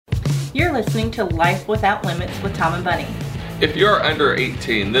You're listening to Life Without Limits with Tom and Bunny. If you're under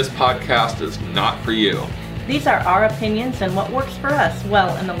 18, this podcast is not for you. These are our opinions and what works for us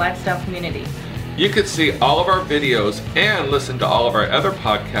well in the lifestyle community. You can see all of our videos and listen to all of our other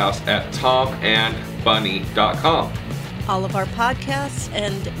podcasts at tomandbunny.com. All of our podcasts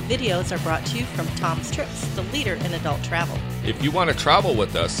and videos are brought to you from Tom's Trips, the leader in adult travel. If you want to travel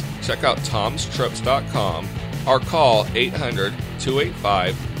with us, check out tomstrips.com or call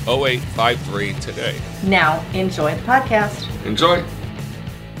 800-285-0853 today. Now, enjoy the podcast. Enjoy.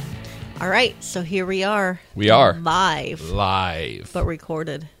 All right, so here we are. We are. Live. But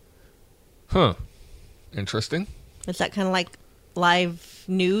recorded. Huh. Interesting. Is that kind of like live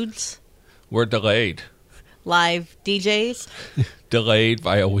nudes? We're delayed. Live DJs? Delayed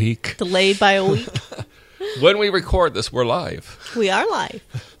by a week. Delayed by a week. When we record this, we're live. We are live.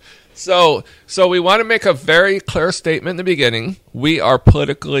 So we want to make a very clear statement in the beginning. We are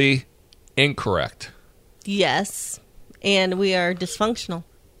politically incorrect. Yes, and we are dysfunctional.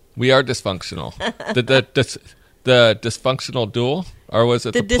 We are dysfunctional. the dysfunctional duel? Or was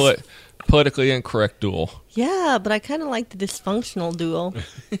it the politically incorrect duel? Yeah, but I kind of like the dysfunctional duel.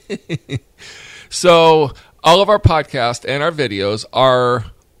 So all of our podcasts and our videos are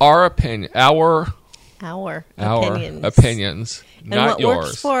our opinion, our opinions, and not what yours.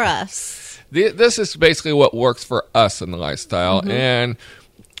 Works for us. This is basically what works for us in the lifestyle, Mm-hmm. and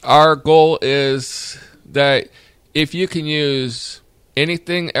our goal is that if you can use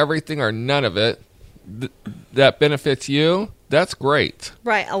anything, everything, or none of it that benefits you, that's great.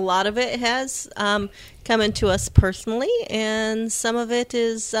 Right. A lot of it has come into us personally, and some of it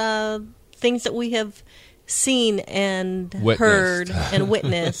is things that we have seen and heard and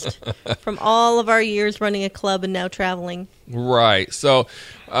witnessed from all of our years running a club and now traveling. Right. So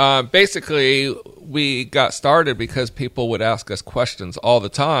basically, we got started because people would ask us questions all the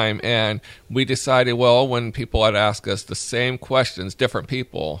time, and we decided, well, when people would ask us the same questions, different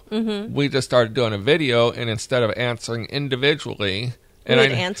people, Mm-hmm. we just started doing a video, and instead of answering individually... We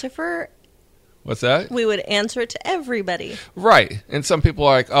would answer for... What's that? We would answer it to everybody. Right. And some people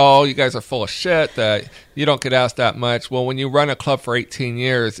are like, oh, you guys are full of shit that you don't get asked that much. Well, when you run a club for 18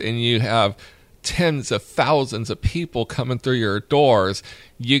 years and you have tens of thousands of people coming through your doors,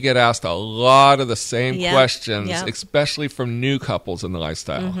 you get asked a lot of the same questions, especially from new couples in the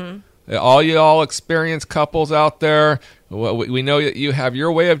lifestyle. Mm-hmm. All you all experienced couples out there, we know that you have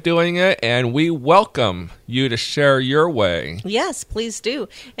your way of doing it, and we welcome you to share your way. Yes, please do.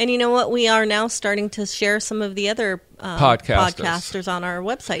 And you know what? We are now starting to share some of the other podcasters on our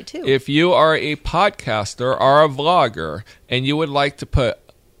website, too. If you are a podcaster or a vlogger, and you would like to put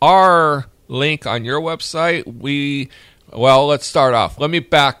our link on your website, well, let's start off. Let me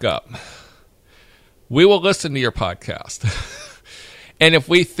back up. We will listen to your podcast. And if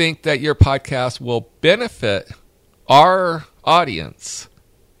we think that your podcast will benefit our audience,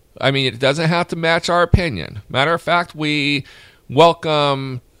 I mean, it doesn't have to match our opinion. Matter of fact, we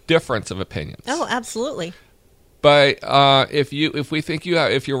welcome difference of opinions. Oh, absolutely. But if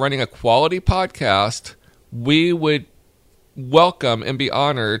you're running a quality podcast, we would welcome and be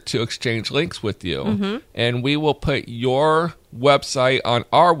honored to exchange links with you. Mm-hmm. And we will put your website on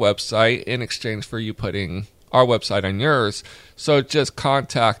our website in exchange for you putting our website on yours. So just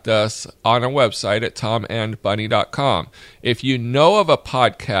contact us on our website at tomandbunny.com. If you know of a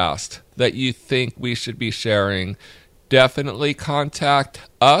podcast that you think we should be sharing, definitely contact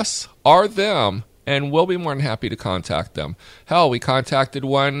us or them, and we'll be more than happy to contact them. Hell, we contacted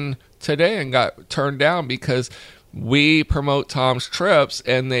one today and got turned down because we promote Tom's Trips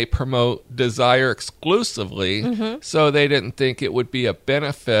and they promote Desire exclusively, Mm-hmm. so they didn't think it would be a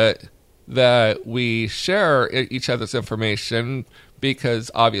benefit that we share each other's information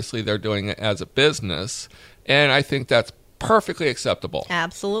because obviously they're doing it as a business. And I think that's perfectly acceptable.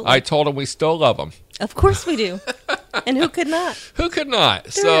 Absolutely. I told them we still love them. Of course we do. And who could not? Who could not?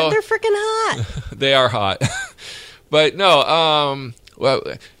 They're freaking hot. They are hot. But no, well,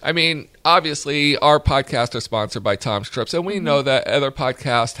 I mean, obviously our podcast is sponsored by Tom's Trips, and we Mm-hmm. know that other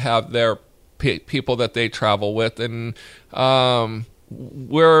podcasts have their people that they travel with, and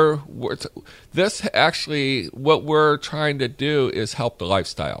this actually, what we're trying to do is help the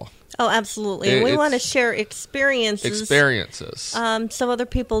lifestyle. Oh, absolutely. And we want to share experiences. Some other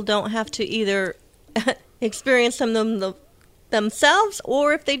people don't have to either experience them themselves,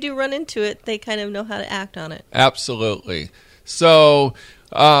 or if they do run into it, they kind of know how to act on it. Absolutely. So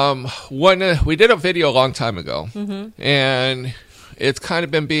when we did a video a long time ago, Mm-hmm. and it's kind of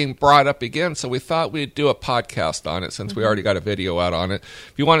been being brought up again, so we thought we'd do a podcast on it since we already got a video out on it.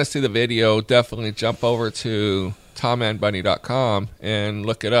 If you want to see the video, definitely jump over to tomandbunny.com and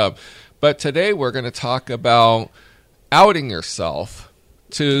look it up. But today we're going to talk about outing yourself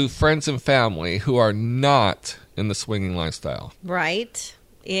to friends and family who are not in the swinging lifestyle. Right.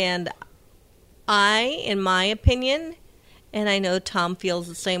 And I, in my opinion, and I know Tom feels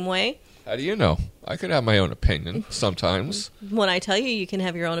the same way. How do you know? I could have my own opinion sometimes. When I tell you, you can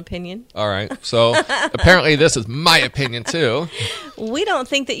have your own opinion. All right. So apparently this is my opinion too. We don't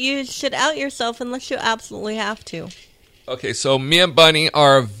think that you should out yourself unless you absolutely have to. Okay, so me and Bunny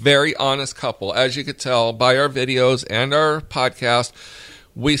are a very honest couple. As you could tell by our videos and our podcast,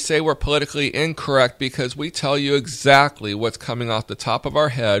 we say we're politically incorrect because we tell you exactly what's coming off the top of our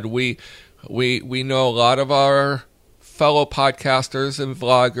head. We know a lot of our fellow podcasters and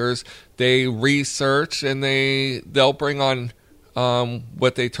vloggers. They research and they'll bring on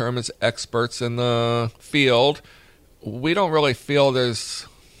what they term as experts in the field. We don't really feel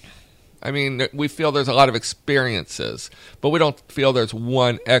we feel there's a lot of experiences, but we don't feel there's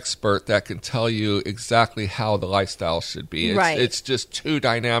one expert that can tell you exactly how the lifestyle should be. It's just too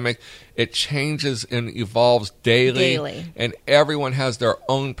dynamic. It changes and evolves daily. And everyone has their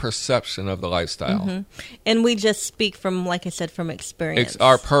own perception of the lifestyle. Mm-hmm. And we just speak from, like I said, from experience. It's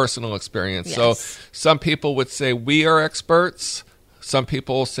our personal experience. Yes. So some people would say we are experts. Some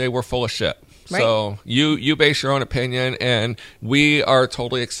people will say we're full of shit. Right. So you base your own opinion, and we are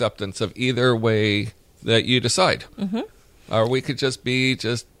totally acceptance of either way that you decide. Mm-hmm. Or we could just be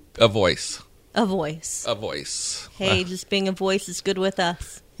a voice. A voice. A voice. Hey, just being a voice is good with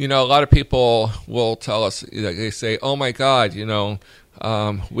us. You know, a lot of people will tell us, they say, oh my God, we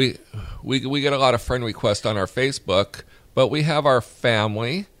get a lot of friend requests on our Facebook, but we have our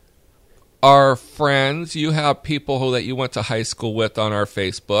family, our friends. You have people that you went to high school with on our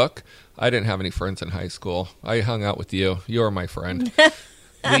Facebook. I didn't have any friends in high school. I hung out with you. You were my friend.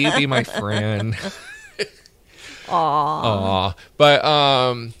 Will you be my friend? Aww. But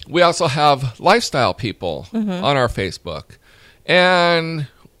we also have lifestyle people on our Facebook. And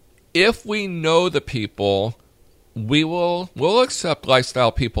if we know the people, we'll accept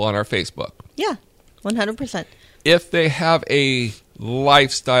lifestyle people on our Facebook. Yeah, 100%. If they have a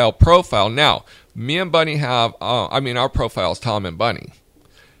lifestyle profile. Now, me and Bunny have, our profile is Tom and Bunny.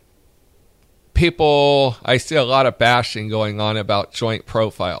 I see a lot of bashing going on about joint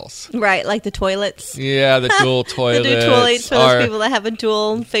profiles. Right, like the toilets. Yeah, the dual toilets. The dual toilets for those people that have a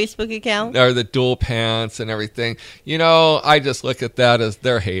dual Facebook account. Or the dual pants and everything. I just look at that as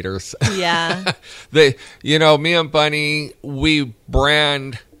they're haters. Yeah. Me and Bunny, we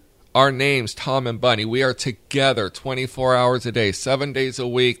brand our names, Tom and Bunny. We are together 24 hours a day, 7 days a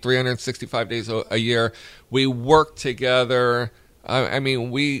week, 365 days a year. We work together. We're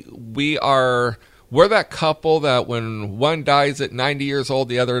that couple that when one dies at 90 years old,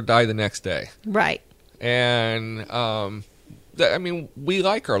 the other die the next day. Right. And, we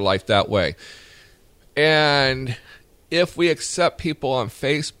like our life that way. And if we accept people on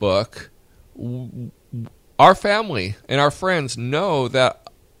Facebook, our family and our friends know that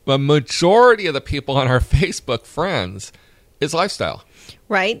the majority of the people on our Facebook friends is lifestyle.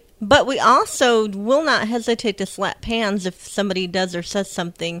 Right. But we also will not hesitate to slap hands if somebody does or says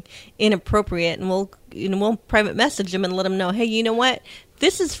something inappropriate, and we'll private message them and let them know, hey, you know what?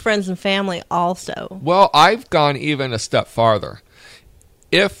 This is friends and family also. Well, I've gone even a step farther.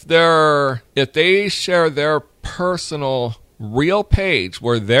 If they share their personal real page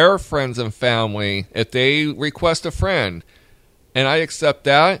where their friends and family, if they request a friend, and I accept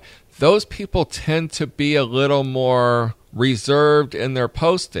that, those people tend to be a little more reserved in their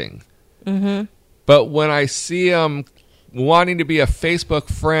posting. Mm-hmm. But when I see them wanting to be a Facebook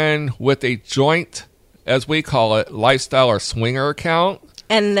friend with a joint, as we call it, lifestyle or swinger account,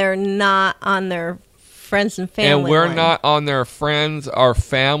 and they're not on their friends and family, and we're not on their friends or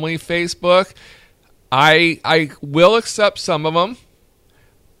family Facebook, I will accept some of them,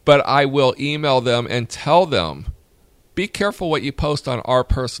 but I will email them and tell them, be careful what you post on our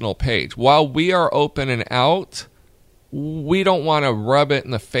personal page. While we are open and out, we don't want to rub it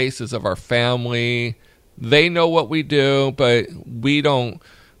in the faces of our family. They know what we do, but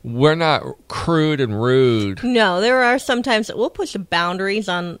we're not crude and rude. No, there are some times that we'll push boundaries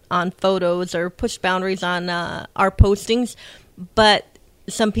on photos or push boundaries on our postings, but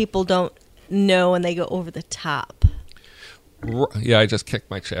some people don't know and they go over the top. Yeah, I just kicked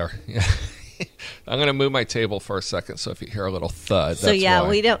my chair. Yeah. I'm going to move my table for a second, so if you hear a little thud, so that's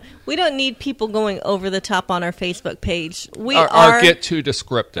why. we don't need people going over the top on our Facebook page. Or get too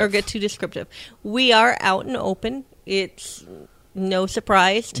descriptive. We are out and open. no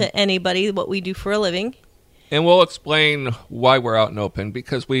surprise to anybody what we do for a living. And we'll explain why we're out and open,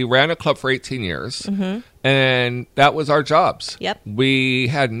 because we ran a club for 18 years, and that was our jobs. Yep. We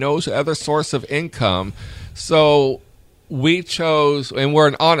had no other source of income, so we chose, and we're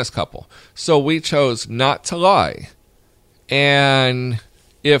an honest couple, so we chose not to lie. And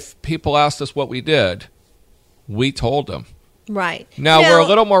if people asked us what we did, we told them. Right. Now, we're a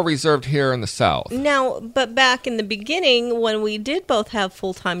little more reserved here in the South. Now, but back in the beginning, when we did both have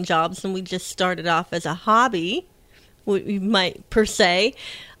full-time jobs and we just started off as a hobby, we might per se,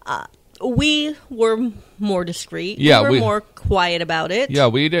 we were more discreet. Yeah, we were more quiet about it. Yeah,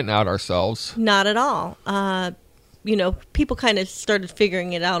 we didn't out ourselves. Not at all. People kind of started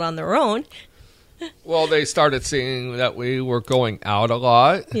figuring it out on their own. Well, they started seeing that we were going out a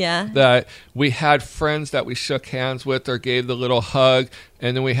lot. Yeah. That we had friends that we shook hands with or gave the little hug.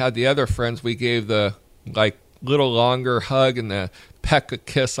 And then we had the other friends we gave the, little longer hug and the peck a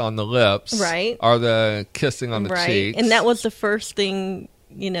kiss on the lips. Right. Or the kissing on the right. cheeks. And that was the first thing,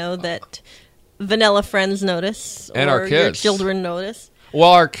 that vanilla friends notice. And or our kids. Your children notice.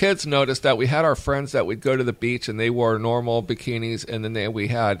 Well, our kids noticed that we had our friends that we'd go to the beach and they wore normal bikinis, and then we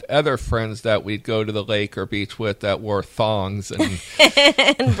had other friends that we'd go to the lake or beach with that wore thongs and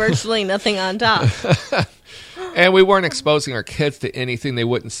and virtually nothing on top. And we weren't exposing our kids to anything they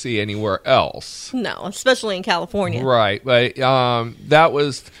wouldn't see anywhere else. No, especially in California. Right, but that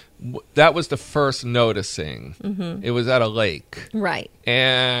was the first noticing. Mm-hmm. It was at a lake. Right.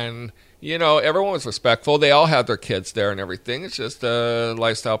 And everyone was respectful. They all had their kids there and everything. It's just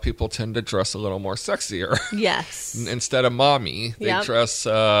lifestyle people tend to dress a little more sexier. Yes. Instead of mommy, they dress,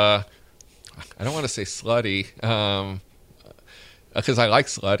 I don't want to say slutty, because I like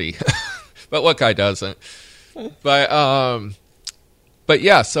slutty. But what guy doesn't? But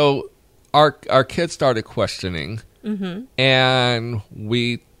yeah, so our kids started questioning, and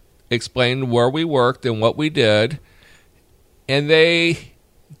we explained where we worked and what we did, and they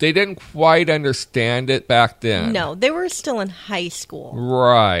didn't quite understand it back then. No, they were still in high school.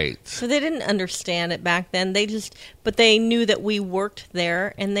 Right. So they didn't understand it back then. But they knew that we worked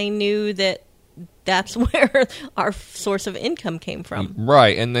there, and they knew that that's where our source of income came from.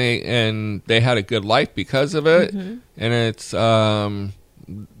 Right, and they had a good life because of it, and it's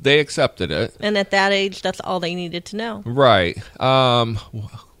they accepted it. And at that age, that's all they needed to know. Right.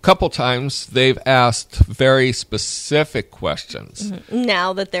 Couple times they've asked very specific questions. Mm-hmm.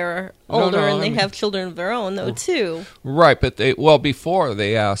 Now that they're older and they have children of their own, though, too. Right, but before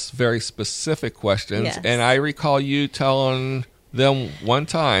they asked very specific questions, yes. And I recall you telling them one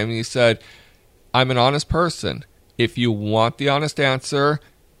time, you said, "I'm an honest person. If you want the honest answer,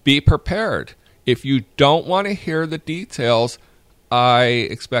 be prepared. If you don't want to hear the details, I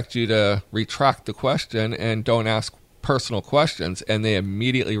expect you to retract the question and don't ask personal questions." And they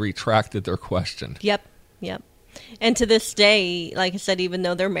immediately retracted their question. Yep. And to this day, like I said, even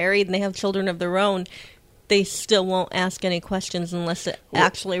though they're married and they have children of their own, they still won't ask any questions unless it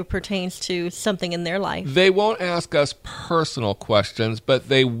actually pertains to something in their life. They won't ask us personal questions, but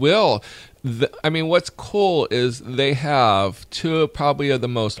they will. What's cool is they have two probably of the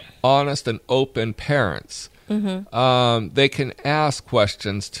most honest and open parents. Mm-hmm. They can ask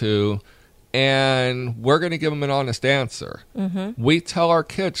questions to, and we're going to give them an honest answer. Mm-hmm. We tell our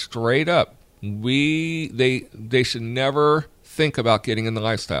kids straight up, they should never think about getting in the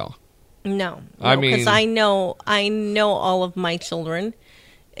lifestyle. No, because I know all of my children,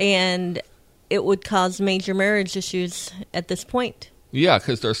 and it would cause major marriage issues at this point. Yeah,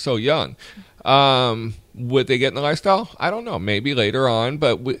 because they're so young. Would they get in the lifestyle? I don't know. Maybe later on,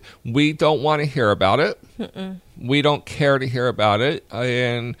 but we don't want to hear about it. Mm-mm. We don't care to hear about it.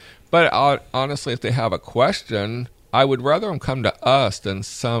 But honestly, if they have a question, I would rather them come to us than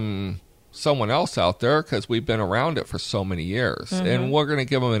someone else out there, because we've been around it for so many years. Mm-hmm. And we're going to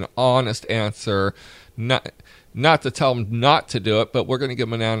give them an honest answer, not to tell them not to do it, but we're going to give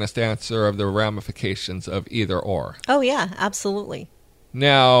them an honest answer of the ramifications of either or. Oh, yeah, absolutely.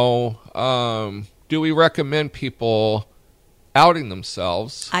 Now, do we recommend people outing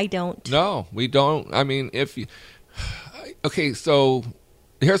themselves? I don't. No, we don't. Okay, so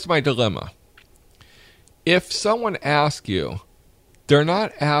here's my dilemma. If someone asks you, they're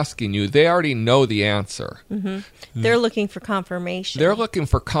not asking you. They already know the answer. Mm-hmm. They're looking for confirmation. They're looking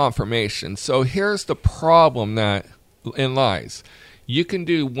for confirmation. So here's the problem that in lies. You can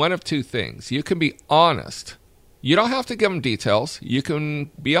do one of two things. You can be honest. You don't have to give them details. You can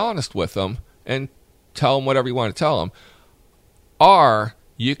be honest with them and tell them whatever you want to tell them. Or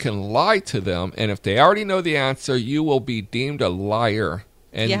you can lie to them, and if they already know the answer, you will be deemed a liar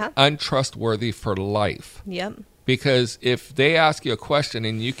and untrustworthy for life. Yep. Because if they ask you a question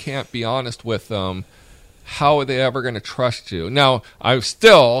and you can't be honest with them, how are they ever going to trust you? Now, I'm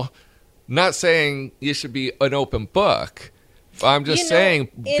still not saying you should be an open book. I'm just saying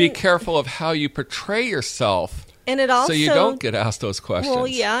be careful of how you portray yourself, and it also, so you don't get asked those questions. Well,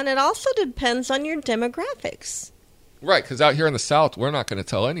 yeah, and it also depends on your demographics. Right, because out here in the South, we're not going to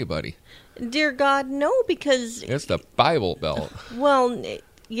tell anybody. Dear God, no, because... It's the Bible Belt. Well,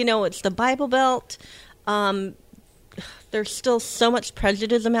 it's the Bible Belt. There's still so much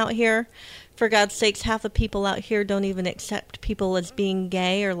prejudice out here. For God's sakes, half the people out here don't even accept people as being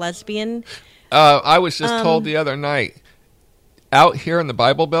gay or lesbian. I was just told the other night, out here in the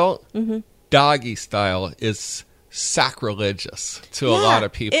Bible Belt, doggy style is sacrilegious to a lot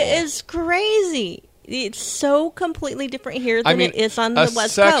of people. It is crazy. It's so completely different here than it is on the West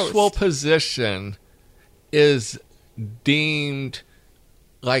Coast. A sexual position is deemed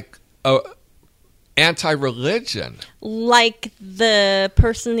like a anti-religion. Like the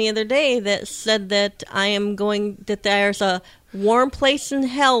person the other day that said that that there's a warm place in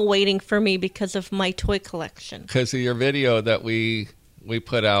hell waiting for me because of my toy collection. Because of your video that we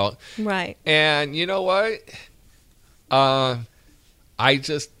put out. Right. And you know what? I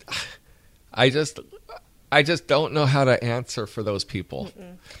just don't know how to answer for those people.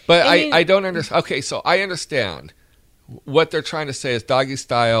 But I don't understand. Okay, so I understand what they're trying to say is doggy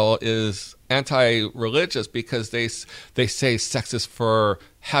style is anti-religious because they say sex is for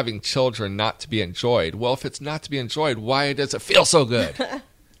having children, not to be enjoyed. Well, if it's not to be enjoyed, why does it feel so good?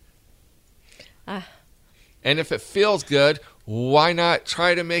 And if it feels good, why not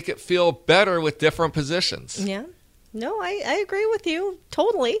try to make it feel better with different positions? Yeah. No, I agree with you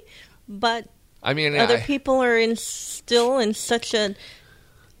totally. But I mean, other people are still in such a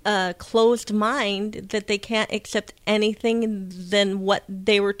closed mind that they can't accept anything than what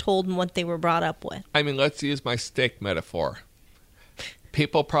they were told and what they were brought up with. I mean, let's use my steak metaphor.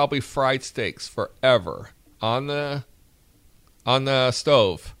 People probably fried steaks forever on the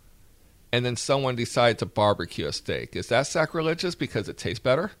stove, and then someone decided to barbecue a steak. Is that sacrilegious because it tastes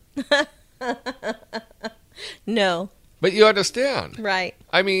better? No. But you understand. Right.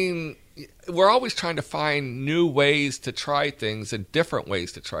 I mean, we're always trying to find new ways to try things and different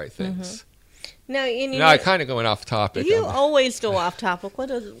ways to try things. Now, I kind of going off topic. You always go off topic. What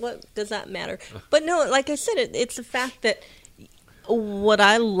does that matter? But no, like I said, it's the fact that what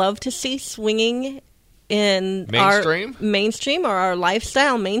I love to see swinging in mainstream? Our mainstream or our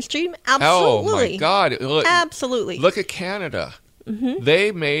lifestyle mainstream, absolutely. Oh my God! Absolutely. Look at Canada.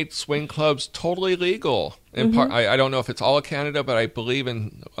 They made swing clubs totally legal. In part, I don't know if it's all of Canada, but I believe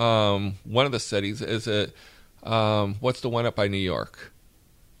in one of the cities. Is it what's the one up by New York?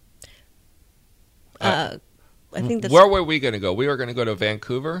 I think that's... Where were we going to go? We were going to go to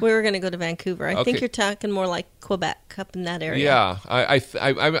Vancouver. We were going to go to Vancouver. I think you're talking more like Quebec, up in that area. Yeah,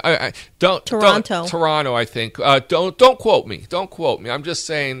 I don't Toronto. Toronto, I think. Don't quote me. Don't quote me. I'm just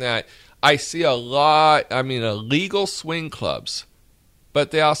saying that I see a lot. I mean, illegal swing clubs,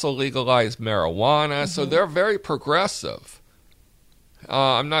 but they also legalize marijuana, so they're very progressive.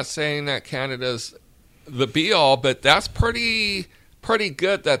 I'm not saying that Canada's the be-all, but that's pretty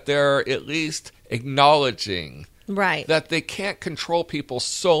good that they're at least acknowledging that they can't control people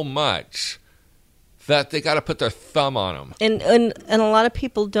so much that they got to put their thumb on them. And a lot of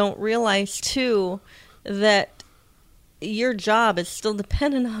people don't realize, too, that your job is still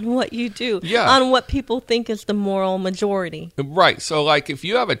dependent on what you do, on what people think is the moral majority. Right. So, like, if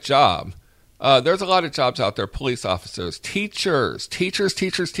you have a job, there's a lot of jobs out there, police officers, teachers.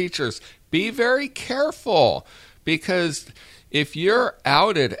 Be very careful, because if you're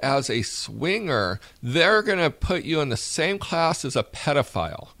outed as a swinger, they're going to put you in the same class as a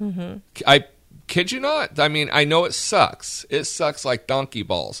pedophile. I kid you not. I mean, I know it sucks. It sucks like donkey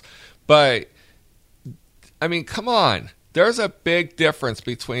balls. But, I mean, come on. There's a big difference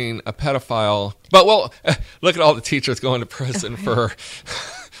between a pedophile. But, well, look at all the teachers going to prison for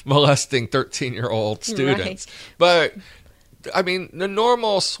molesting 13-year-old students. Right. But, I mean, the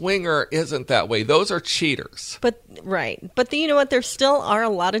normal swinger isn't that way. Those are cheaters. But you know what? There still are a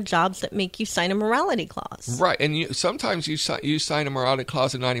lot of jobs that make you sign a morality clause. Right, and sometimes you sign a morality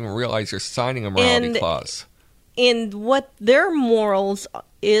clause and not even realize you're signing a morality clause. And what their morals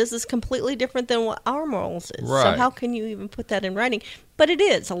is completely different than what our morals is. Right. So how can you even put that in writing? But it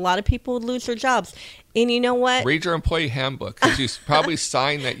is. A lot of people would lose their jobs. And you know what? Read your employee handbook, because you probably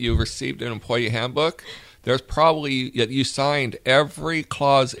signed that you received an employee handbook. There's probably, you signed every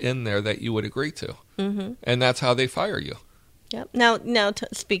clause in there that you would agree to. And that's how they fire you. Yep. Now,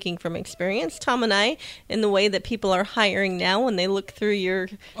 speaking from experience, Tom and I, in the way that people are hiring now, when they look through your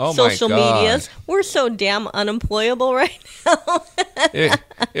social medias, we're so damn unemployable right now.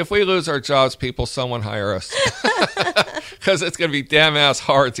 If we lose our jobs, people, someone hire us. Because it's going to be damn ass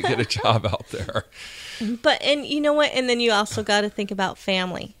hard to get a job out there. But, and you know what? And then you also got to think about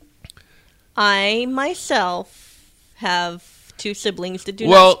family. I, myself, have 2 siblings that do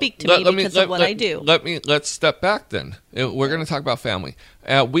not speak to me because of what I do. Let's step back then. We're going to talk about family.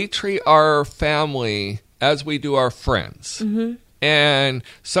 We treat our family as we do our friends. Mm-hmm. And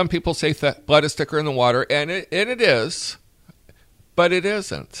some people say that blood is thicker in the water, and it is, but it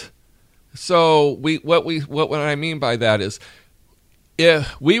isn't. So what I mean by that is,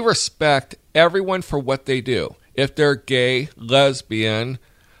 if we respect everyone for what they do. If they're gay, lesbian,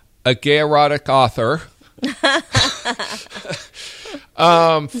 a gay erotic author,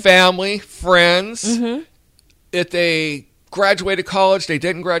 family, friends, mm-hmm. if they graduated college, they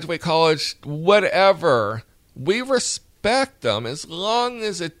didn't graduate college, whatever, we respect them as long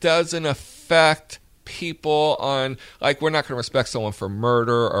as it doesn't affect people on, like, we're not going to respect someone for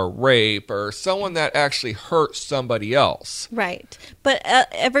murder or rape or someone that actually hurts somebody else. Right. But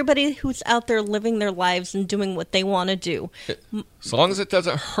everybody who's out there living their lives and doing what they want to do. As long as it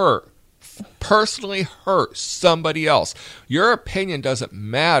doesn't personally hurt somebody else. Your opinion doesn't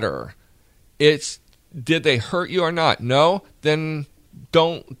matter. It's, did they hurt you or not? No? Then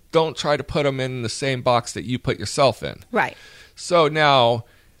don't try to put them in the same box that you put yourself in. Right. So now,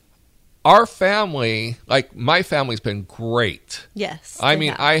 our family, like my family's been great. Yes. I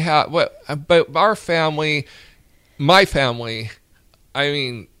mean, but our family, my family, I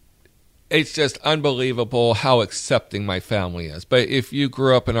mean, it's just unbelievable how accepting my family is. But if you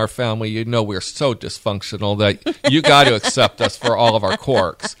grew up in our family, you know we're so dysfunctional that you got to accept us for all of our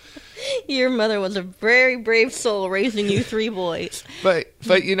quirks. Your mother was a very brave soul raising you 3 boys. But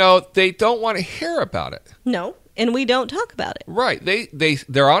you know, they don't want to hear about it. No. And we don't talk about it. Right.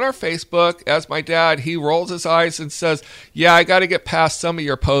 They're on our Facebook. As my dad, he rolls his eyes and says, yeah, I got to get past some of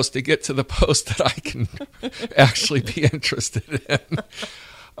your posts to get to the post that I can actually be interested in.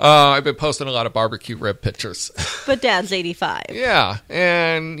 I've been posting a lot of barbecue rib pictures. But Dad's 85. Yeah.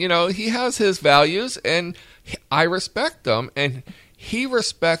 And, you know, he has his values, and I respect them. And he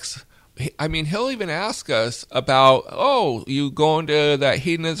respects... I mean, he'll even ask us about, oh, you going to that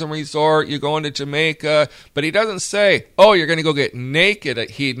hedonism resort, you're going to Jamaica, but he doesn't say, oh, you're going to go get naked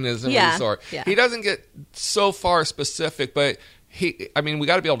at hedonism resort. Yeah. He doesn't get so far specific, but we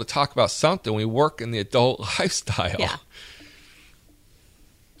got to be able to talk about something. We work in the adult lifestyle. Yeah.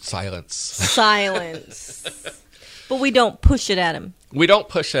 Silence. But we don't push it at him. We don't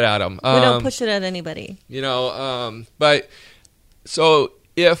push it at him. We don't push it at anybody. You know, but so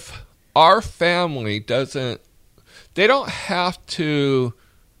if our family doesn't, they don't have to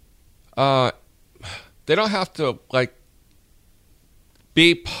like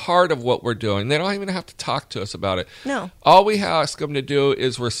be part of what we're doing. They don't even have to talk to us about it. No. All we ask them to do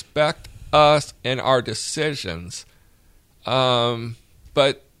is respect us and our decisions. But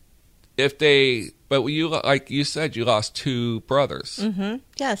you, like you said, you lost 2 brothers. Mm-hmm.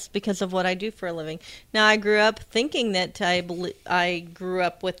 Yes, because of what I do for a living. Now, I grew up thinking that I grew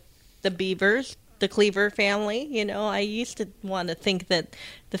up with the Beavers, the Cleaver family. You know, I used to want to think that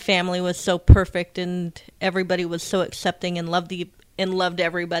the family was so perfect and everybody was so accepting and loved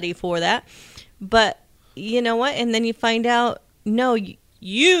everybody for that. But you know what? And then you find out, no,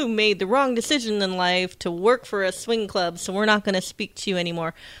 you made the wrong decision in life to work for a swing club, so we're not going to speak to you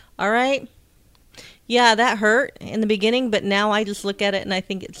anymore. All right? Yeah, that hurt in the beginning, but now I just look at it and I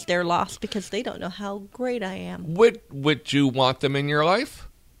think it's their loss because they don't know how great I am. Would you want them in your life?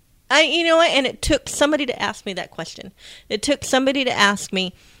 You know what? And it took somebody to ask me that question. It took somebody to ask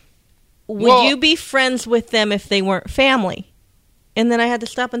me, would you be friends with them if they weren't family? And then I had to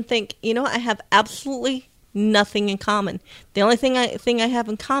stop and think, you know what? I have absolutely nothing in common. The only thing I have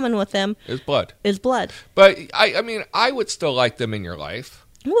in common with them is blood. But I mean, I would still like them in your life.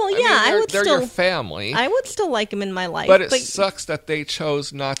 Well, yeah, they're your family. I would still like them in my life. But it sucks that they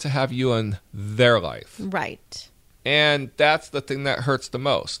chose not to have you in their life. Right. And that's the thing that hurts the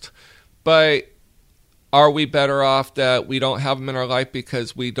most. But are we better off that we don't have them in our life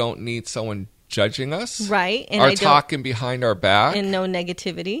because we don't need someone judging us? Right. And talking behind our back. And no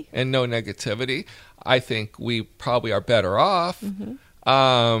negativity. I think we probably are better off.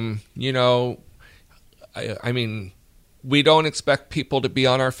 Mm-hmm. You know, I mean, we don't expect people to be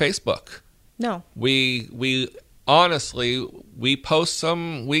on our Facebook. No. We honestly, we post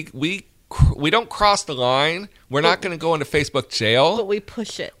some, we don't cross the line. We're not going to go into Facebook jail. But we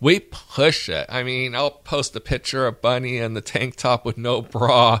push it. We push it. I mean, I'll post a picture of Bunny in the tank top with no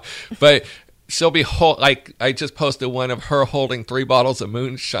bra, but she'll be like I just posted one of her holding 3 bottles of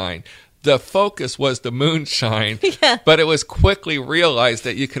moonshine. The focus was the moonshine, but it was quickly realized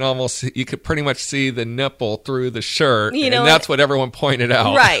that you could pretty much see the nipple through the shirt, and that's what everyone pointed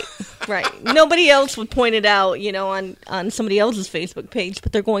out. Right. Nobody else would point it out, on somebody else's Facebook page,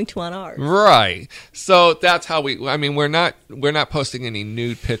 but they're going to on ours. Right. So that's how we're not posting any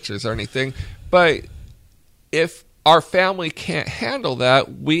nude pictures or anything, but if our family can't handle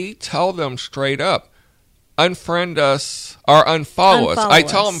that, we tell them straight up. Unfriend us or unfollow us. I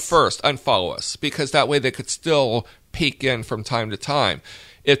tell them first, unfollow us, because that way they could still peek in from time to time.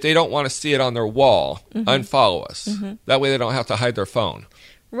 If they don't want to see it on their wall, unfollow us. That way they don't have to hide their phone.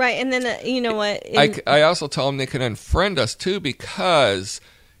 Right, and then, you know what? I also tell them they can unfriend us, too, because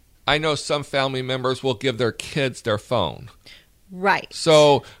I know some family members will give their kids their phone. Right.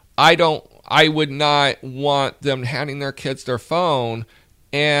 So I would not want them handing their kids their phone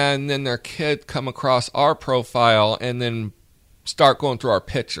and then their kid come across our profile and then start going through our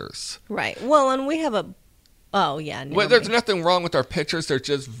pictures. Right. Well, and we have well, there's nothing wrong with our pictures. They're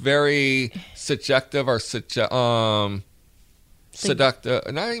just very seductive or seductive.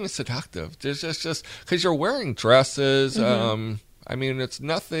 Not even seductive. There's just because you're wearing dresses. I mean, it's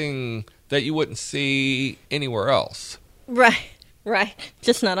nothing that you wouldn't see anywhere else. Right.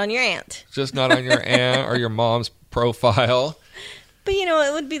 Just not on your aunt. Just not on your aunt or your mom's profile. But,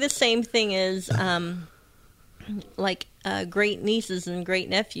 it would be the same thing as, great nieces and great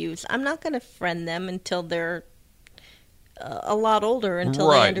nephews. I'm not going to friend them until they're a lot older, until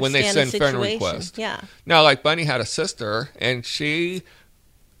they understand when they send the situation. friend requests. Yeah. Now, like Bunny had a sister, and she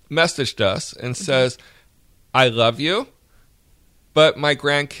messaged us and says, I love you, but my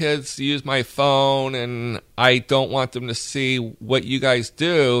grandkids use my phone, and I don't want them to see what you guys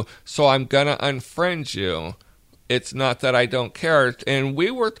do, so I'm going to unfriend you. It's not that I don't care. And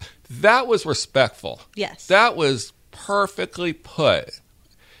that was respectful. Yes. That was perfectly put.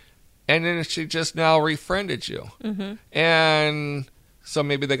 And then she just now refriended you. And so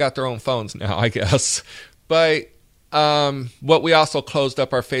maybe they got their own phones now, I guess. But what we also closed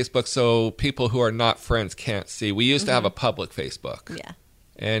up our Facebook so people who are not friends can't see. We used to have a public Facebook. Yeah.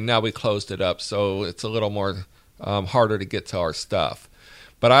 And now we closed it up, so it's a little more harder to get to our stuff.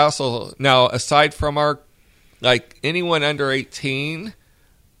 But I also, now aside from anyone under 18,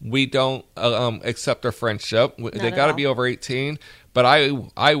 we don't accept their friendship. They got to be over 18. But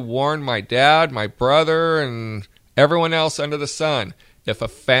I warned my dad, my brother, and everyone else under the sun, if a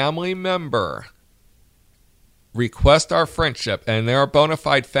family member requests our friendship and they're a bona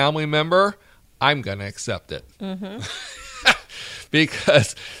fide family member, I'm going to accept it.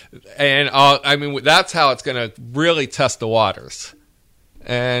 Because, that's how it's going to really test the waters.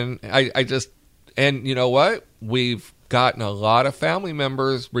 And and you know what? We've gotten a lot of family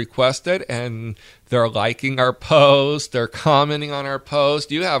members requested, and they're liking our post. They're commenting on our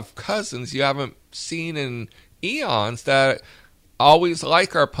post. You have cousins you haven't seen in eons that always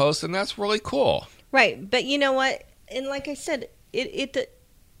like our posts, and that's really cool. Right, but you know what? And like I said, it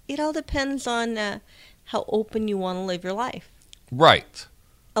all depends on how open you want to live your life. Right.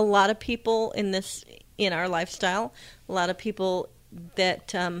 A lot of people in our lifestyle, a lot of people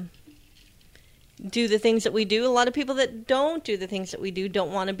that do the things that we do. A lot of people that don't do the things that we do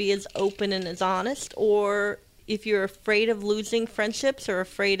don't want to be as open and as honest. Or if you're afraid of losing friendships or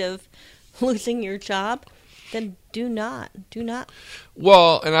afraid of losing your job, then do not.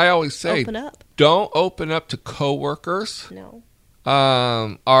 Well, and I always say, open up. Don't open up to coworkers. No.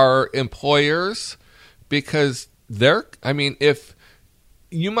 Our employers, because if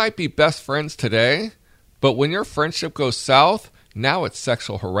you might be best friends today, but when your friendship goes south, now it's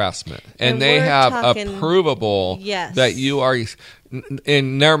sexual harassment. And they have a provable that you are,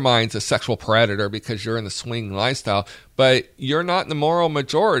 in their minds, a sexual predator because you're in the swing lifestyle. But you're not in the moral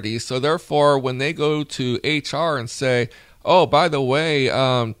majority. So therefore, when they go to HR and say, oh, by the way,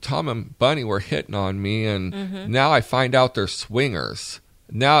 Tom and Bunny were hitting on me, and now I find out they're swingers.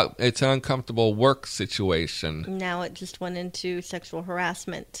 Now it's an uncomfortable work situation. Now it just went into sexual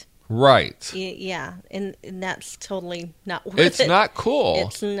harassment. Right. Yeah, and that's totally not worth it. It's not cool.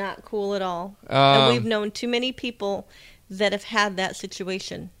 It's not cool at all. And we've known too many people that have had that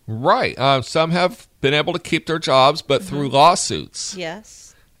situation. Right. Some have been able to keep their jobs, but through lawsuits.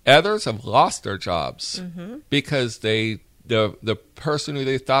 Yes. Others have lost their jobs because the person who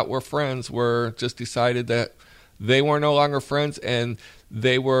they thought were friends were just decided that they were no longer friends, and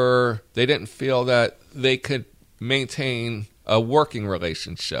they didn't feel that they could maintain a working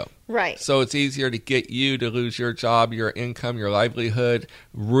relationship. Right. So it's easier to get you to lose your job, your income, your livelihood,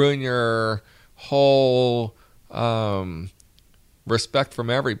 ruin your whole respect from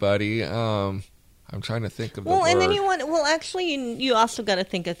everybody. I'm trying to think of the word. And then you also got to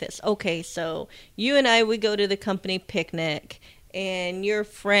think of this. Okay, so you and I, we go to the company picnic, and your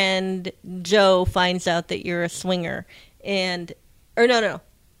friend Joe finds out that you're a swinger, we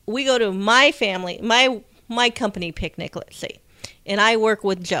go to my family, my company picnic, let's say, and I work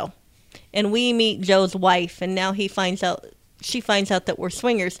with Joe, and we meet Joe's wife, and now she finds out that we're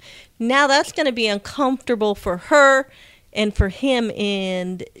swingers. Now that's going to be uncomfortable for her and for him.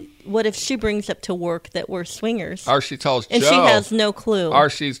 And what if she brings up to work that we're swingers? Or she tells Joe. And she has no clue. Or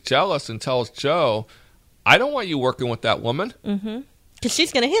she's jealous and tells Joe, I don't want you working with that woman. Mm-hmm. Because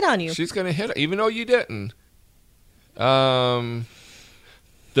she's going to hit on you. She's going to hit, even though you didn't. The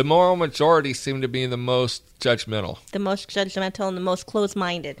moral majority seem to be the most judgmental. The most judgmental and the most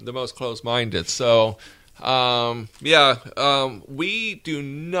closed-minded. The most closed-minded. So, we do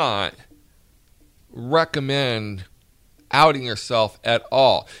not recommend outing yourself at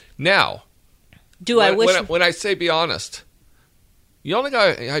all. Now, when I say be honest, you only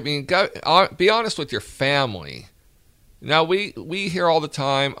be honest with your family. Now, we hear all the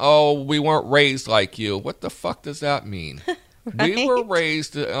time, oh, we weren't raised like you. What the fuck does that mean? Right? We were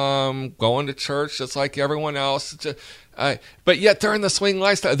raised going to church just like everyone else. But yet during the swing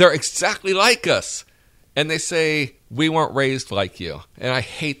lifestyle, they're exactly like us. And they say, we weren't raised like you. And I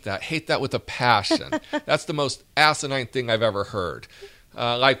hate that. Hate that with a passion. That's the most asinine thing I've ever heard.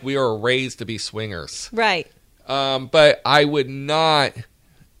 Like we were raised to be swingers. Right. But I would not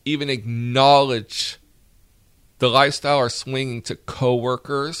even acknowledge the lifestyle or swinging to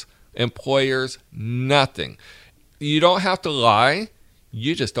coworkers, employers, nothing. You don't have to lie.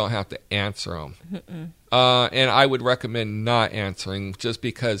 You just don't have to answer them. And I would recommend not answering just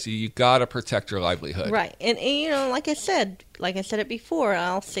because you got to protect your livelihood. Right. And like I said it before,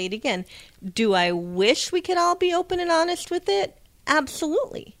 I'll say it again. Do I wish we could all be open and honest with it?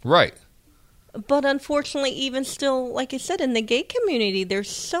 Absolutely. Right. But unfortunately, even still, like I said, in the gay community, there's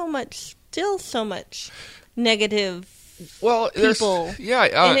still so much negative people. Yeah,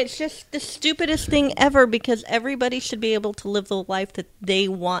 and it's just the stupidest thing ever because everybody should be able to live the life that they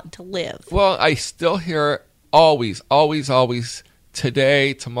want to live. Well, I still hear always,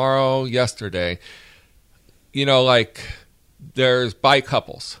 today, tomorrow, yesterday, like there's bi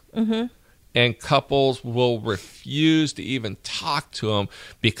couples. Mm-hmm. And couples will refuse to even talk to them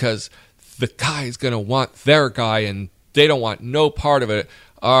because the guy's going to want their guy and they don't want no part of it.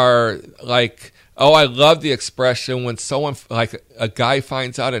 Or like, oh, I love the expression when someone, like a guy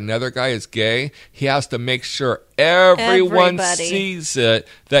finds out another guy is gay, he has to make sure everyone sees it,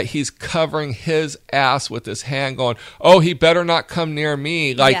 that he's covering his ass with his hand going, oh, he better not come near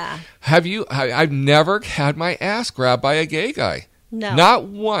me. Like, I've never had my ass grabbed by a gay guy. No. Not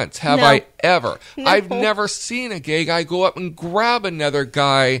once have I ever. No. I've never seen a gay guy go up and grab another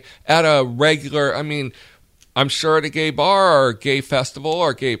guy at a regular, I'm sure at a gay bar or gay festival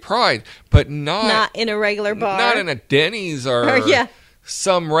or gay pride, but not in a regular bar. Not in a Denny's or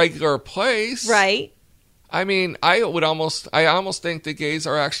some regular place. Right. I almost think the gays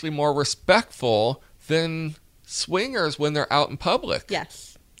are actually more respectful than swingers when they're out in public.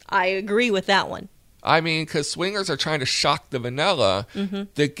 Yes. I agree with that one. Because swingers are trying to shock the vanilla. Mm-hmm.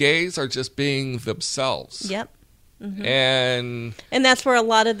 The gays are just being themselves. Yep. Mm-hmm. And that's where a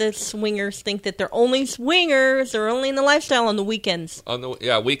lot of the swingers think that they're only swingers. They're only in the lifestyle on the weekends.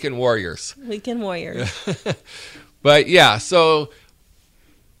 Weekend warriors. Weekend warriors. But so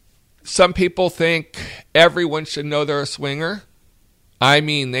some people think everyone should know they're a swinger.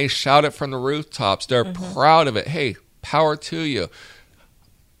 They shout it from the rooftops. They're proud of it. Hey, power to you.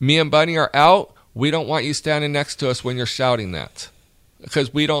 Me and Bunny are out. We don't want you standing next to us when you're shouting that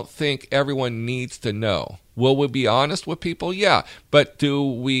because we don't think everyone needs to know. Will we be honest with people? Yeah. But do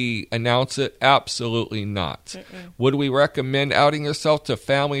we announce it? Absolutely not. Mm-mm. Would we recommend outing yourself to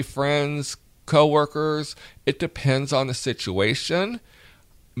family, friends, coworkers? It depends on the situation.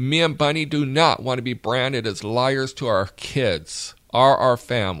 Me and Bunny do not want to be branded as liars to our kids or our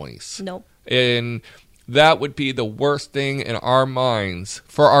families. Nope. And that would be the worst thing in our minds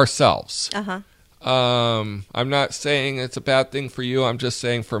for ourselves. Uh-huh. I'm not saying it's a bad thing for you. I'm just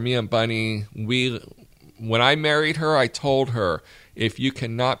saying for me and Bunny, when I married her, I told her, if you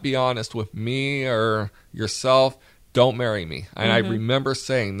cannot be honest with me or yourself, don't marry me. And I remember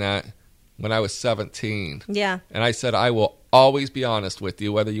saying that when I was 17. Yeah. And I said, I will always be honest with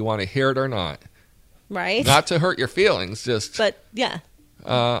you, whether you want to hear it or not. Right. Not to hurt your feelings, just. But yeah.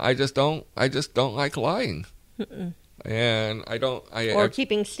 I just don't like lying. And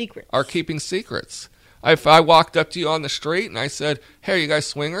keeping secrets. Or keeping secrets. If I walked up to you on the street and I said, hey, are you guys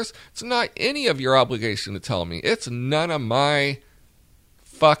swingers? It's not any of your obligation to tell me. It's none of my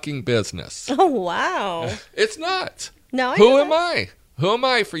fucking business. Oh, wow. It's not. No, Who am I? Who am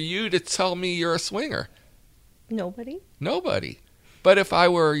I for you to tell me you're a swinger? Nobody. But if I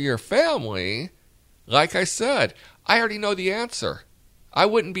were your family, like I said, I already know the answer. I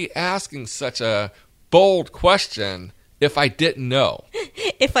wouldn't be asking such a bold question if I didn't know.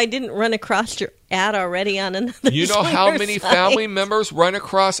 If I didn't run across your ad already on another You know how many site. family members run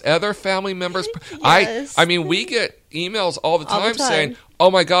across other family members? Yes. I mean, we get emails all the time saying,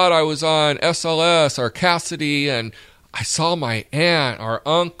 oh my God, I was on SLS or Cassidy and I saw my aunt or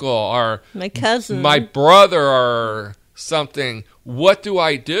uncle or my cousin, my brother or something. What do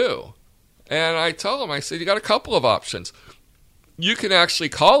I do? And I tell them, I said, you got a couple of options. You can actually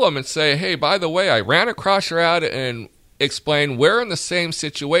call them and say, hey, by the way, I ran across your ad and explain we're in the same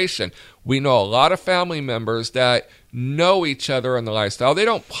situation. We know a lot of family members that know each other in the lifestyle. They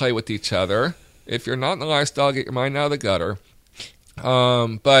don't play with each other. If you're not in the lifestyle, get your mind out of the gutter.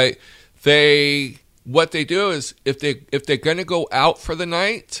 But what they do is if they're going to go out for the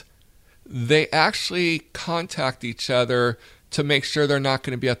night, they actually contact each other to make sure they're not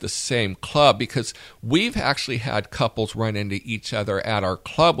going to be at the same club, because we've actually had couples run into each other at our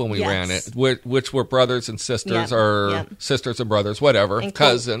club when we ran it, which were brothers and sisters or sisters and brothers, whatever, and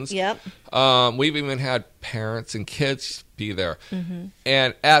cousins. We've even had parents and kids be there. Mm-hmm.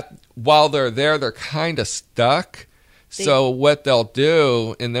 And while they're there, they're kind of stuck. So what they'll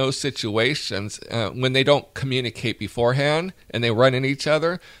do in those situations, when they don't communicate beforehand and they run into each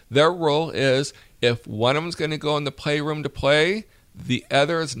other, their rule is if one of them's going to go in the playroom to play, the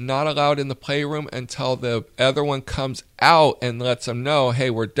other is not allowed in the playroom until the other one comes out and lets them know,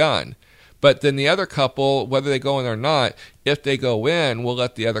 hey, we're done. But then the other couple, whether they go in or not, if they go in, we'll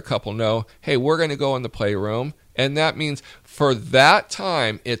let the other couple know, hey, we're going to go in the playroom. And that means for that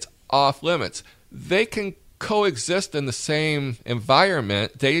time, it's off limits. They can coexist in the same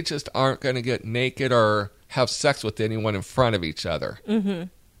environment. They just aren't going to get naked or have sex with anyone in front of each other. Mm-hmm.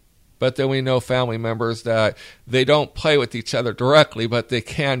 But then we know family members that they don't play with each other directly, but they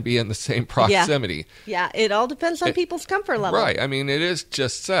can be in the same proximity. Yeah, it all depends on people's comfort level. Right. I mean, it is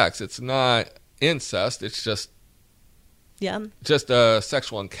just sex. It's not incest. It's just a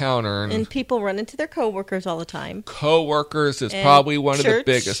sexual encounter. And people run into their coworkers all the time. Coworkers is probably one of the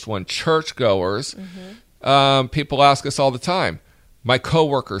biggest ones. Churchgoers. Mm-hmm. People ask us all the time, my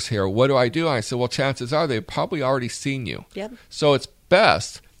coworker's here, what do I do? I said, well, chances are they've probably already seen you. Yep. So it's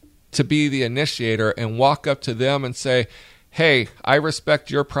best to be the initiator and walk up to them and say, hey, I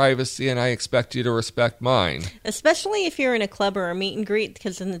respect your privacy and I expect you to respect mine. Especially if you're in a club or a meet and greet,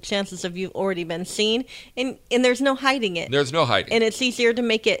 because then the chances of you've already been seen, and there's no hiding it. There's no hiding. And it's easier to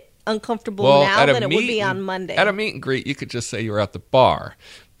make it uncomfortable now than it would be on Monday. At a meet and greet, you could just say you were at the bar.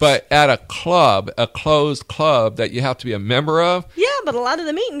 But at a club, a closed club that you have to be a member of. Yeah, but a lot of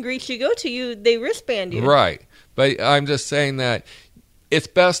the meet and greets you go to, they wristband you. Right. But I'm just saying that it's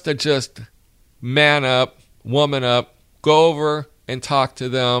best to just man up, woman up, go over and talk to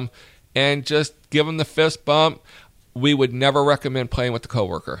them and just give them the fist bump. We would never recommend playing with the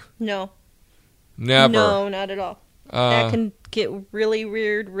coworker. No. Never. No, not at all. That can get really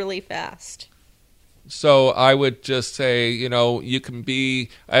weird really fast. So I would just say, you can be,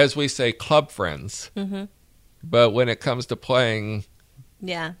 as we say, club friends. Mm-hmm. But when it comes to playing,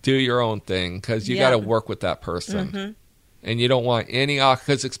 do your own thing, because you got to work with that person. Mm-hmm. And you don't want any,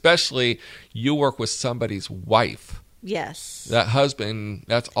 because especially you work with somebody's wife. Yes. That husband,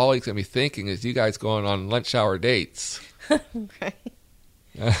 that's all he's going to be thinking is you guys going on lunch hour dates. Right.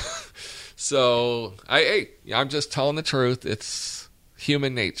 So, I'm just telling the truth. It's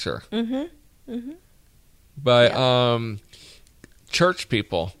human nature. Mm-hmm. Mm-hmm. But church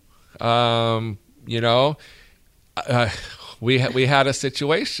people, we had a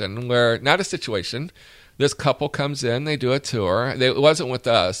situation where, not a situation, this couple comes in, they do a tour. It wasn't with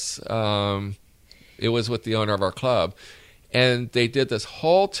us. It was with the owner of our club. And they did this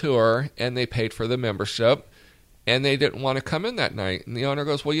whole tour, and they paid for the membership, and they didn't want to come in that night. And the owner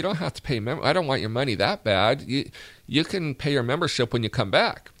goes, well, you don't have to pay I don't want your money that bad. You can pay your membership when you come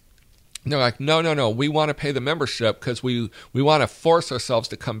back. And they're like, no, we want to pay the membership because we want to force ourselves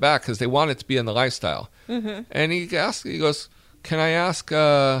to come back because they want it to be in the lifestyle. Mm-hmm. And he goes, can I ask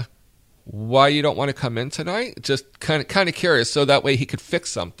why you don't want to come in tonight? Just kind of curious, so that way he could fix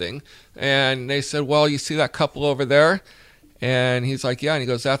something. And they said, well, you see that couple over there? And he's like, yeah. And he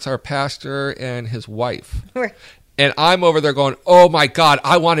goes, that's our pastor and his wife. And I'm over there going, oh my God,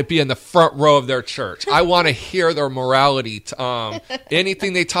 I want to be in the front row of their church. I want to hear their morality,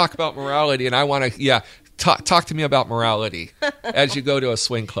 anything they talk about morality. And I want to, talk to me about morality as you go to a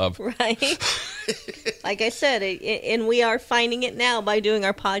swing club. Right. Like I said, and we are finding it now by doing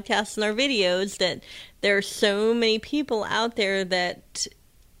our podcasts and our videos that there are so many people out there that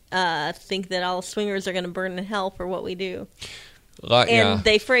think that all swingers are going to burn in hell for what we do.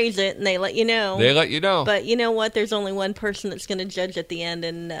 They phrase it and they let you know. They let you know. But you know what? There's only one person that's going to judge at the end,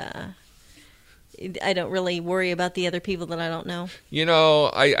 and I don't really worry about the other people that I don't know. You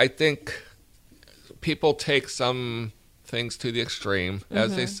know, I think people take some things to the extreme.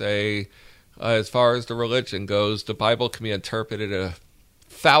 As they say, as far as the religion goes, the Bible can be interpreted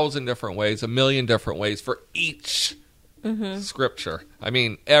 1,000 different ways, 1,000,000 different ways for each scripture. I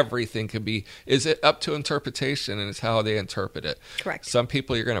mean, everything can be, is it up to interpretation, and it's how they interpret it. Correct. Some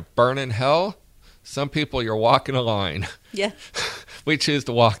people you're going to burn in hell. Some people you're walking a line. Yeah. We choose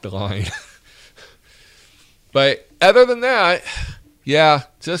to walk the line. But other than that,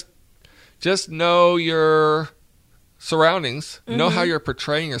 just know your surroundings, know how you're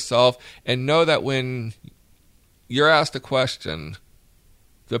portraying yourself, and know that when you're asked a question,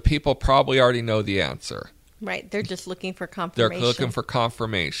 the people probably already know the answer. Right. They're just looking for confirmation. They're looking for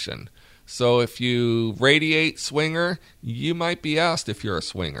confirmation. So if you radiate swinger, you might be asked if you're a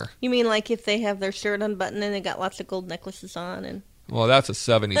swinger. You mean like if they have their shirt unbuttoned and they got lots of gold necklaces on? And well, that's a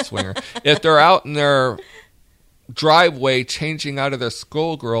 70s swinger. If they're out in their driveway changing out of their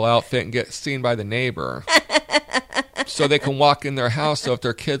schoolgirl outfit and get seen by the neighbor so they can walk in their house, so if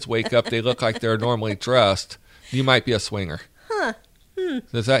their kids wake up, they look like they're normally dressed, you might be a swinger. Huh.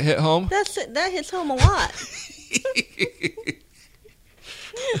 Does that hit home? That hits home a lot.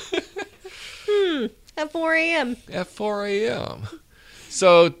 At 4 a.m. At 4 a.m.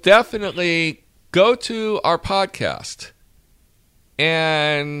 So definitely go to our podcast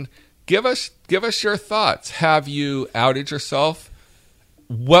and give us your thoughts. Have you outed yourself?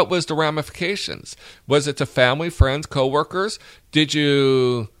 What was the ramifications? Was it to family, friends, coworkers? Did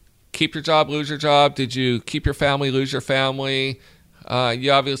you keep your job, lose your job? Did you keep your family, lose your family?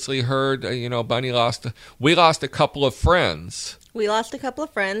 You obviously heard, Bunny we lost a couple of friends. We lost a couple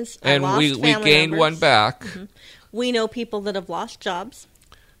of friends. And we gained one back. Mm-hmm. We know people that have lost jobs.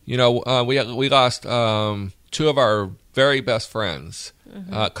 We lost 2 of our very best friends,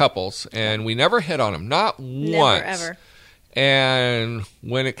 couples, and we never hit on them, not once. Never, ever. And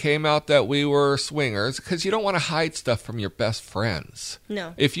when it came out that we were swingers, because you don't want to hide stuff from your best friends.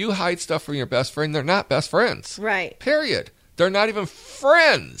 No. If you hide stuff from your best friend, they're not best friends. Right. Period. They're not even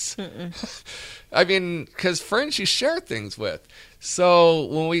friends. I mean, because friends you share things with. So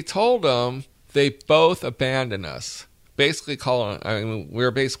when we told them, they both abandoned us. We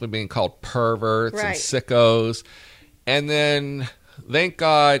were basically being called perverts and sickos. And then, thank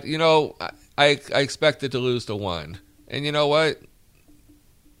God, I expected to lose the one. And you know what?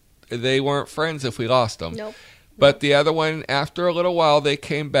 They weren't friends if we lost them. Nope. But the other one, after a little while, they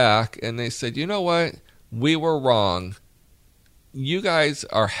came back and they said, you know what? We were wrong. You guys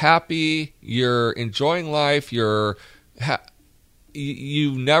are happy. You're enjoying life. You've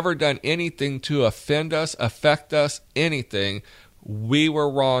never done anything to offend us, affect us, anything. We were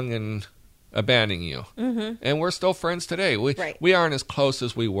wrong in abandoning you. Mm-hmm. And we're still friends today. We aren't as close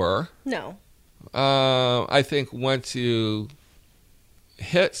as we were. No. I think once you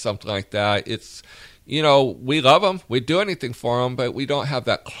hit something like that, it's, we love them. We'd do anything for them, but we don't have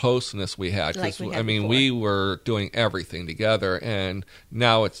that closeness we had. We were doing everything together, and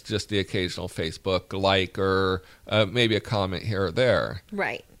now it's just the occasional Facebook like or maybe a comment here or there.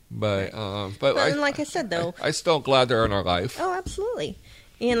 Right. But like I said, though, I'm still glad they're in our life. Oh, absolutely.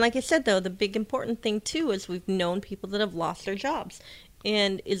 And like I said, though, the big important thing too is we've known people that have lost their jobs.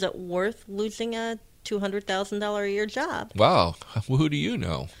 And is it worth losing a $200,000 a year job? Wow. Who do you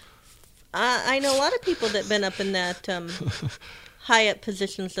know? I know a lot of people that have been up in that high-up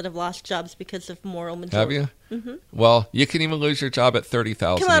positions that have lost jobs because of moral majority. Have you? Mm-hmm. Well, you can even lose your job at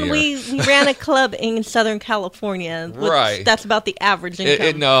 $30,000 Come on, a year. we ran a club in Southern California. Right. That's about the average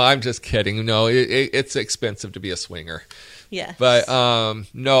income. No, I'm just kidding. No, it's expensive to be a swinger. Yeah. But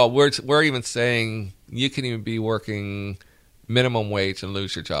no, we're even saying you can even be working minimum wage and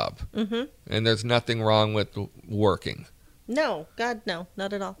lose your job. Mm-hmm. And there's nothing wrong with working. No, God, no,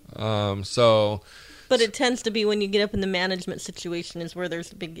 not at all. But it tends to be when you get up in the management situation is where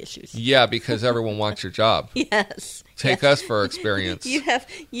there's the big issues. Yeah, because everyone wants your job. Yes. Take us for experience.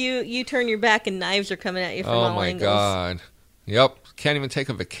 You turn your back and knives are coming at you from all angles. Oh my God. Yep. Can't even take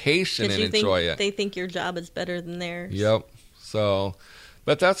a vacation and enjoy it. They think your job is better than theirs. Yep. So,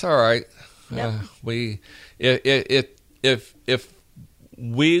 but that's all right. Yep. If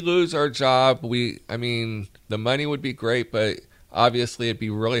we lose our job, the money would be great, but obviously it'd be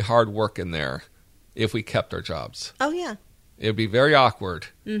really hard work in there if we kept our jobs. Oh, yeah. It'd be very awkward.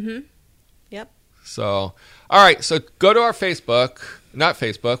 Mm-hmm. Yep. So, all right. So go to our Facebook. Not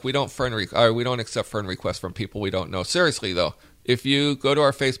Facebook. We don't accept friend requests from people we don't know. Seriously, though. If you go to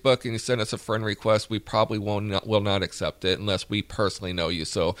our Facebook and you send us a friend request, we probably will not accept it unless we personally know you.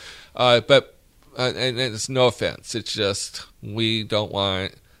 So, and it's no offense. It's just we don't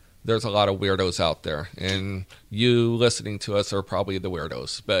want. There's a lot of weirdos out there, and you listening to us are probably the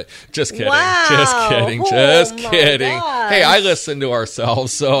weirdos. But just kidding. Wow. Just kidding. Just kidding. Gosh. Hey, I listen to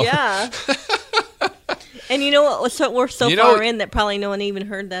ourselves, so yeah. And you know what? So we're so far in that probably no one even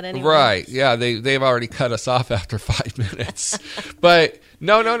heard that anyway. Right. Yeah, they've already cut us off after 5 minutes. But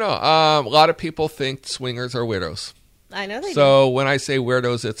no. A lot of people think swingers are weirdos. I know they do. So when I say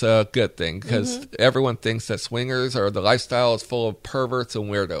weirdos, it's a good thing because everyone thinks that swingers or the lifestyle is full of perverts and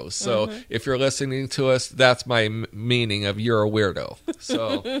weirdos. So if you're listening to us, that's my meaning of you're a weirdo.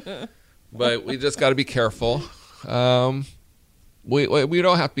 So, but we just got to be careful. We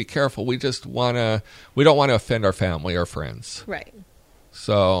don't have to be careful. We don't want to offend our family or friends. Right.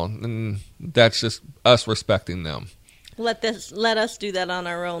 So that's just us respecting them. Let us do that on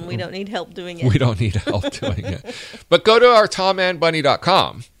our own. We don't need help doing it. We don't need help doing it. But go to our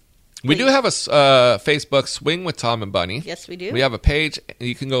TomandBunny.com. We do have a Facebook Swing with Tom and Bunny. Yes, we do. We have a page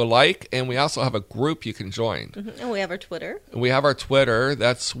you can go like, and we also have a group you can join. And we have our Twitter. We have our Twitter.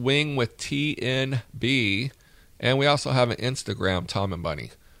 That's Swing with TNB. And we also have an Instagram, Tom and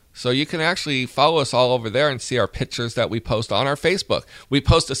Bunny. So you can actually follow us all over there and see our pictures that we post on our Facebook. We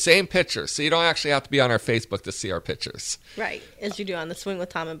post the same pictures, so you don't actually have to be on our Facebook to see our pictures. Right, as you do on the Swing with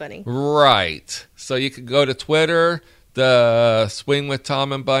Tom and Bunny. Right. So you can go to Twitter, the Swing with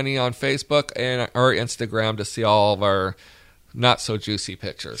Tom and Bunny on Facebook, and our Instagram to see all of our not-so-juicy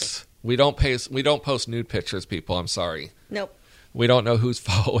pictures. We don't post nude pictures, people. I'm sorry. Nope. We don't know who's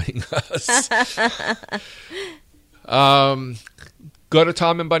following us. Go to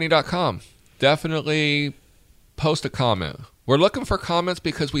TomandBunny.com. Definitely post a comment. We're looking for comments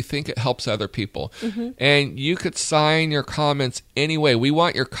because we think it helps other people. And you could sign your comments anyway. We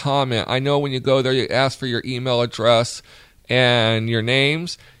want your comment. I know when you go there, you ask for your email address and your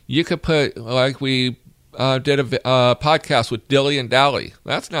names. You could put, like we did a podcast with Dilly and Dally.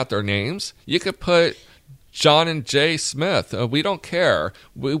 That's not their names. You could put John and Jay Smith. We don't care.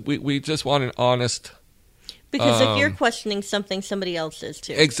 We just want an honest... Because if you're questioning something, somebody else is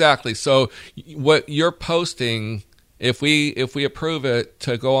too. Exactly. So what you're posting, if we approve it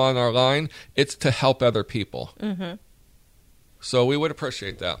to go on our line, it's to help other people. So we would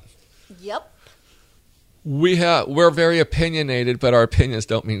appreciate that. Yep. We're very opinionated, but our opinions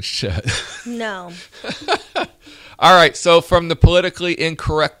don't mean shit. No. All right. So from the politically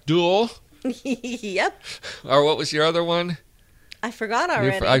incorrect duel. Yep. Or what was your other one? I forgot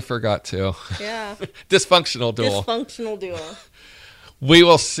already. I forgot too. Yeah. Dysfunctional duel. Dysfunctional duel. We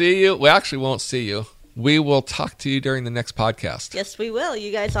will see you. We actually won't see you. We will talk to you during the next podcast. Yes, we will.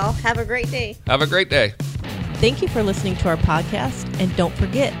 You guys all have a great day. Have a great day. Thank you for listening to our podcast. And don't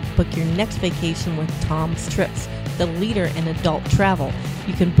forget, book your next vacation with Tom's Trips, the leader in adult travel.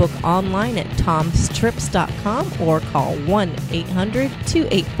 You can book online at tomstrips.com or call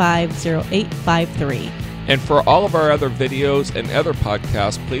 1-800-285-0853. And for all of our other videos and other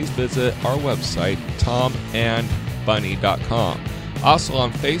podcasts, please visit our website, TomandBunny.com. Also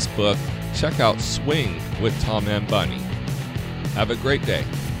on Facebook, check out Swing with Tom and Bunny. Have a great day.